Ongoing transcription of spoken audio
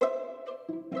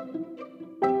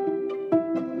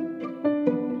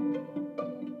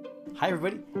Hi,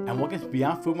 everybody, and welcome to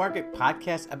Beyond Food Market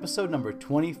Podcast, episode number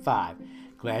 25.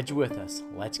 Glad you're with us.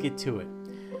 Let's get to it.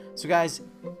 So, guys,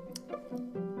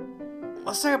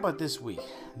 let's talk about this week.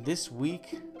 This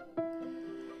week,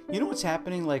 you know what's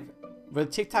happening? Like, the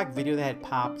TikTok video that had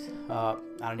popped, I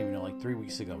don't even know, like 3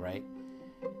 weeks ago, right?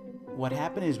 What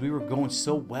happened is we were going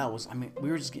so well. We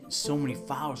were just getting so many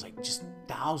followers, like just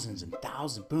thousands and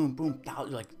thousands, boom, boom,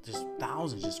 thousands, like just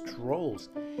thousands, just trolls.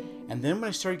 And then when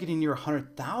I started getting near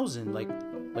 100,000, like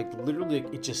literally,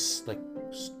 it just like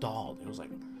stalled. It was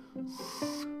like,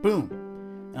 boom.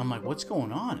 And I'm like, what's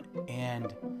going on?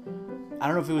 And I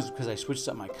don't know if it was because I switched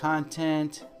up my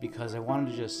content, because I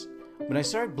wanted to just, when I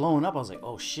started blowing up, I was like,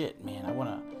 oh shit, man,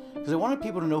 because I wanted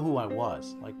people to know who I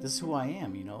was. Like, this is who I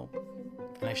am, you know?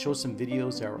 And I showed some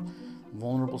videos that were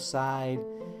vulnerable side,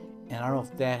 and I don't know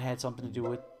if that had something to do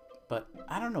with, but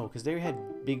I don't know, because they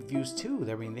had big views too.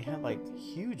 I mean, they had like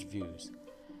huge views.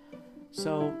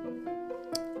 So,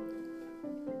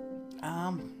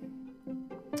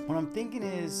 what I'm thinking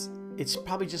is, it's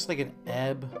probably just like an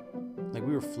ebb. Like,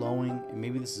 we were flowing, and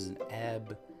maybe this is an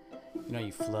ebb. You know,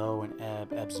 you flow and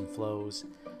ebb, ebbs and flows.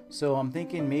 So I'm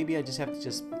thinking maybe I just have to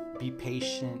just be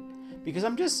patient. Because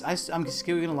I'm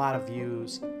still getting a lot of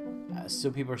views.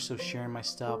 Still, people are still sharing my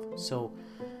stuff. So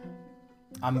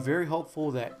I'm very hopeful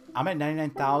that I'm at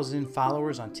 99,000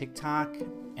 followers on TikTok,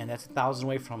 and that's 1,000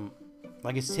 away from,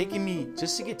 like, it's taking me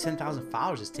just to get 10,000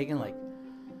 followers. It's taking like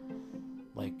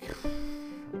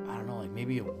I don't know, like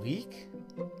maybe a week.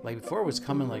 Like, before it was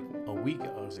coming like a week.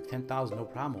 It was like 10,000, no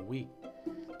problem, a week.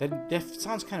 That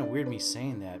sounds kind of weird, me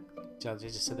saying that. I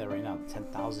just said that right now.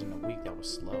 10,000 in a week. That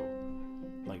was slow.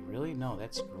 Like, really? No,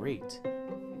 that's great.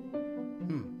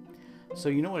 So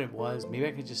you know what it was? Maybe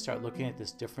I could just start looking at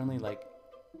this differently. Like,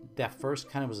 that first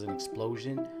kind of was an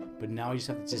explosion, but now you just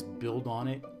have to just build on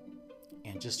it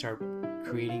and just start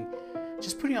creating,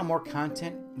 just putting out more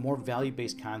content, more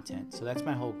value-based content. So that's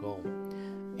my whole goal.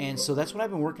 And so that's what I've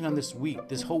been working on this week.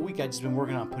 This whole week I've just been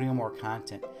working on putting on more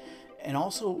content. And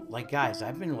also, like, guys,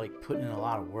 I've been like putting in a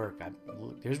lot of work.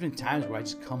 There's been times where I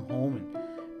just come home and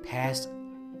pass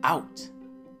out.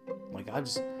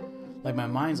 Like, my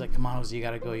mind's like, come on, Jose, you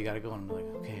gotta go. And I'm like,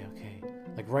 okay.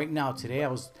 Like, right now, today, I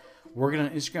was working on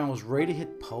Instagram. I was ready to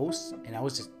hit post, and I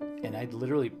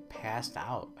literally passed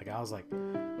out. Like, I was like,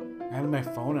 I had my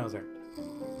phone, and I was like,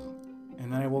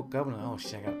 and then I woke up, and I'm like, oh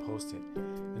shit, I gotta post it.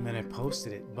 And then I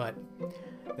posted it. But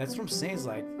that's what I'm saying, is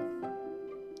like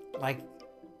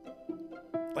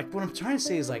what I'm trying to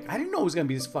say is, like, I didn't know it was gonna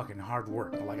be this fucking hard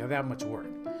work, or like that much work.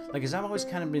 Like, cause I've always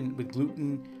kind of been with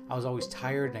gluten. I was always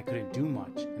tired and I couldn't do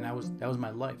much, and that was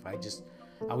my life. I would just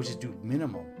do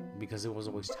minimum because it was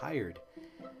always tired.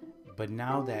 But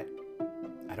now that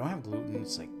I don't have gluten,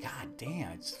 it's like, god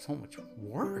damn, it's so much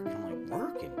work. I'm like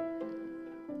working,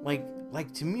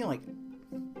 like to me, like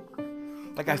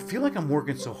I feel like I'm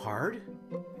working so hard,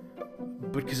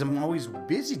 because I'm always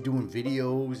busy doing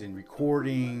videos and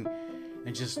recording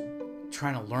and just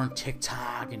trying to learn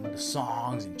TikTok and the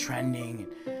songs and trending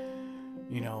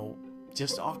and, you know,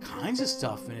 just all kinds of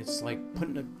stuff. And it's like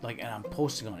and I'm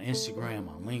posting on Instagram,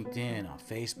 on LinkedIn, on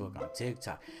Facebook, on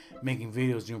TikTok, making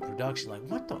videos, doing production. Like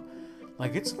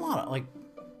it's a lot of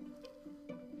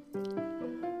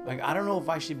I don't know if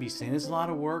I should be saying it's a lot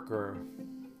of work, or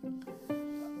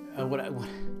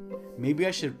maybe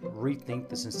I should rethink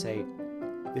this and say,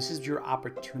 this is your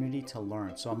opportunity to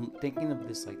learn. So I'm thinking of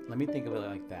this, like, let me think of it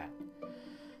like that.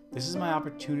 This is my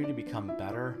opportunity to become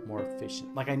better, more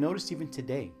efficient. Like, I noticed even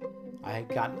today, I had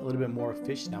gotten a little bit more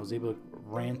efficient. I was able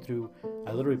to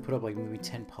I literally put up like maybe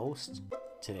 10 posts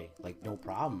today, like no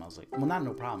problem. I was like, well, not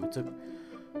no problem.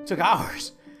 It took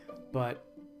hours, but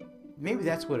maybe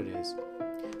that's what it is.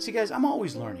 See, guys, I'm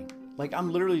always learning. Like,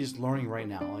 I'm literally just learning right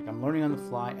now. Like, I'm learning on the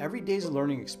fly. Every day is a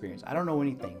learning experience. I don't know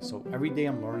anything. So every day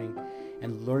I'm learning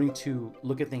and learning to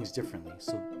look at things differently.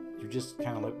 So you're just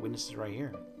kind of like witnesses right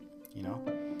here, you know?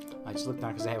 I just looked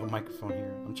down because I have a microphone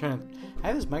here. I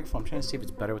have this microphone. I'm trying to see if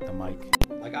it's better with the mic.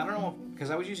 Like, I don't know, because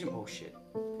I was using, oh shit.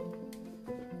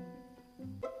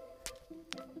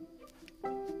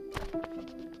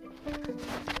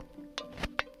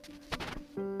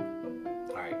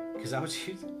 Alright, because I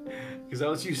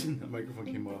was using, the microphone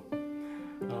came up.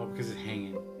 Because it's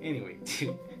hanging. Anyway,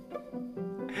 dude.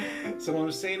 So what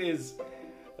I'm saying is,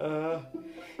 yeah,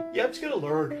 I'm just gonna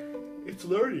learn. It's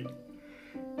learning.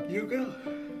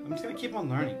 I'm just gonna keep on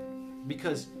learning,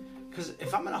 because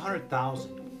if I'm at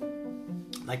 100,000,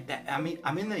 like that, I mean,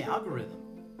 I'm in the algorithm.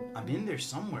 I'm in there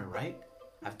somewhere, right?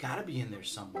 I've got to be in there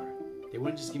somewhere. They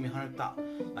wouldn't just give me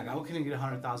 100,000. Like, I couldn't get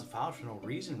 100,000 followers for no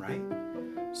reason, right?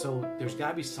 So there's got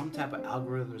to be some type of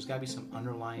algorithm. There's got to be some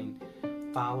underlying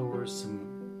followers,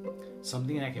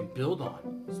 something that I can build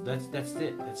on. So that's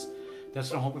it. That's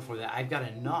what I'm hoping for. That I've got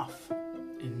enough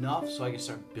so I can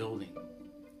start building.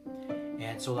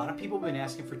 And so a lot of people have been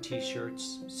asking for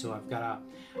t-shirts. So I've got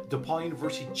DePaul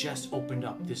University just opened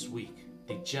up this week.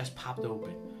 They just popped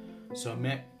open. So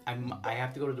I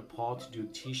have to go to DePaul to do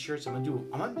t-shirts.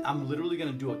 I'm literally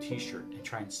gonna do a t-shirt and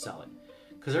try and sell it.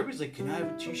 Cause everybody's like, can I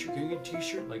have a t-shirt? Can I get a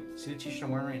t-shirt? Like, see the t-shirt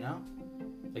I'm wearing right now?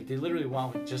 Like, they literally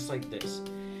want it just like this.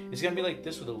 It's gonna be like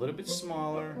this with a little bit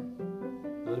smaller,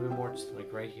 a little bit more, just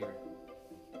like right here.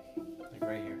 Like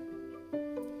right here.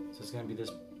 So it's gonna be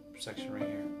this section right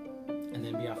here. And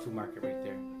then Beyond Food Market right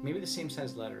there. Maybe the same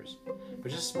size letters, but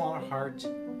just a smaller heart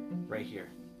right here.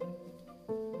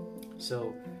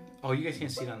 So, oh, you guys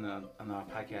can't see it on the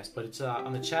podcast, but it's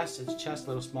on the chest. It's chest,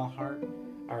 little small heart,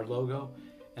 our logo,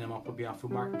 and I'm gonna put Beyond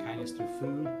Food Market, kindness through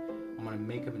food. I'm gonna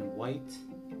make them in white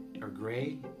or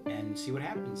gray and see what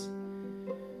happens.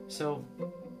 So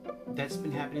that's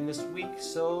been happening this week.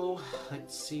 So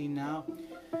let's see now.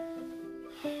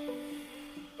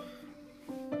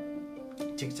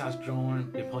 TikTok's growing.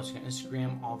 Been posting on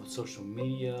Instagram, all the social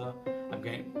media.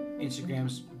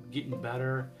 Instagram's getting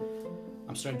better.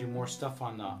 I'm starting to do more stuff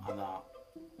on the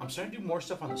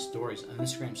stories, on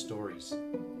Instagram stories.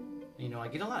 You know, I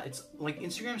get a lot. It's like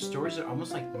Instagram stories are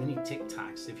almost like mini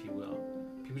TikToks, if you will.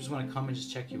 People just want to come and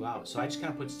just check you out. So I just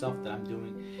kind of put stuff that I'm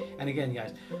doing. And again,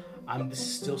 guys, this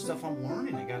is still stuff I'm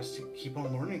learning. I got to keep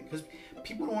on learning because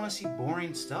people don't want to see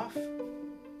boring stuff.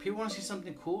 People want to see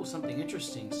something cool, something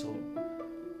interesting. So,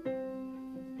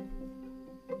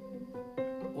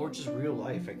 or just real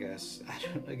life, I guess.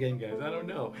 Again, guys, I don't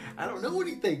know. I don't know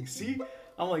anything. See,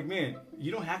 I'm like, man,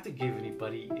 you don't have to give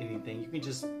anybody anything. You can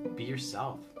just be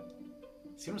yourself.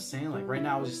 See what I'm saying? Like right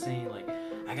now, I was just saying like,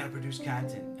 I gotta produce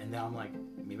content, and now I'm like,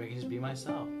 maybe I can just be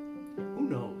myself. Who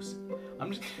knows?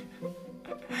 I'm just,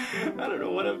 I don't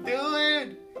know what I'm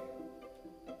doing.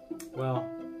 Well,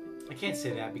 I can't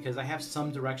say that because I have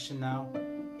some direction now,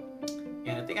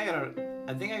 and I think I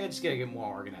just gotta get more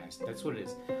organized. That's what it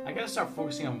is. I gotta start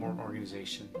focusing on more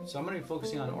organization. So I'm gonna be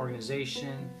focusing on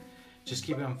organization, just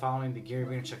keeping on following the Gary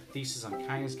Vaynerchuk thesis on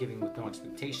kindness, giving with no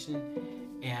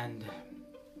expectation, and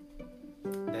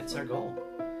that's our goal.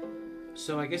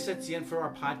 So I guess that's the end for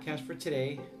our podcast for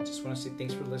today. Just want to say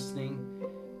thanks for listening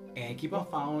and keep on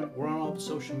following. We're on all the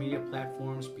social media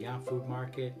platforms, Beyond Food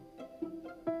Market.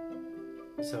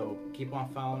 So keep on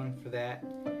following for that.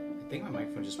 I think my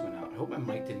microphone just went out. I hope my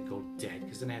mic didn't go dead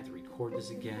because then I have to record this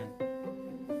again.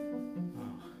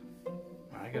 Oh,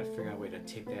 I gotta figure out a way to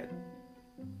take that.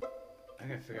 I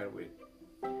gotta figure out a way.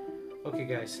 Okay,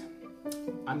 guys,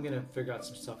 I'm gonna figure out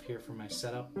some stuff here for my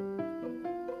setup.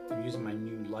 I'm using my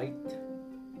new light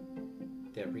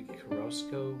that Rika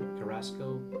Carrasco,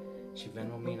 she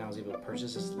Venmoed me and I was able to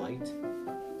purchase this light.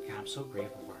 Yeah, I'm so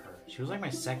grateful for her. She was my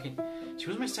second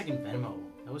Venmo.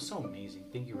 That was so amazing.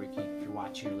 Thank you, Ricky, if you're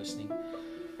watching or listening.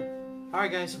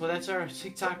 Alright guys, well that's our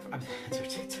TikTok. That's our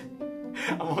TikTok.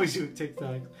 I'm always doing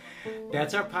TikToks.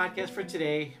 That's our podcast for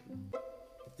today.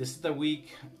 This is the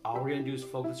week. All we're gonna do is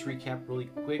focus, recap really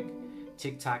quick.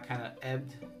 TikTok kind of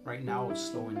ebbed right now. It's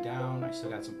slowing down. I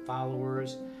still got some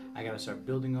followers. I got to start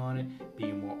building on it,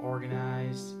 being more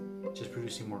organized, just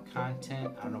producing more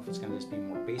content. I don't know if it's going to just be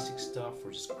more basic stuff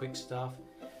or just quick stuff,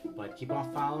 but keep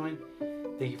on following.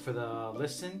 Thank you for the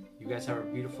listen. You guys have a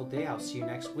beautiful day. I'll see you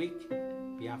next week.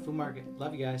 Beyond Food Market.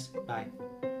 Love you guys. Bye.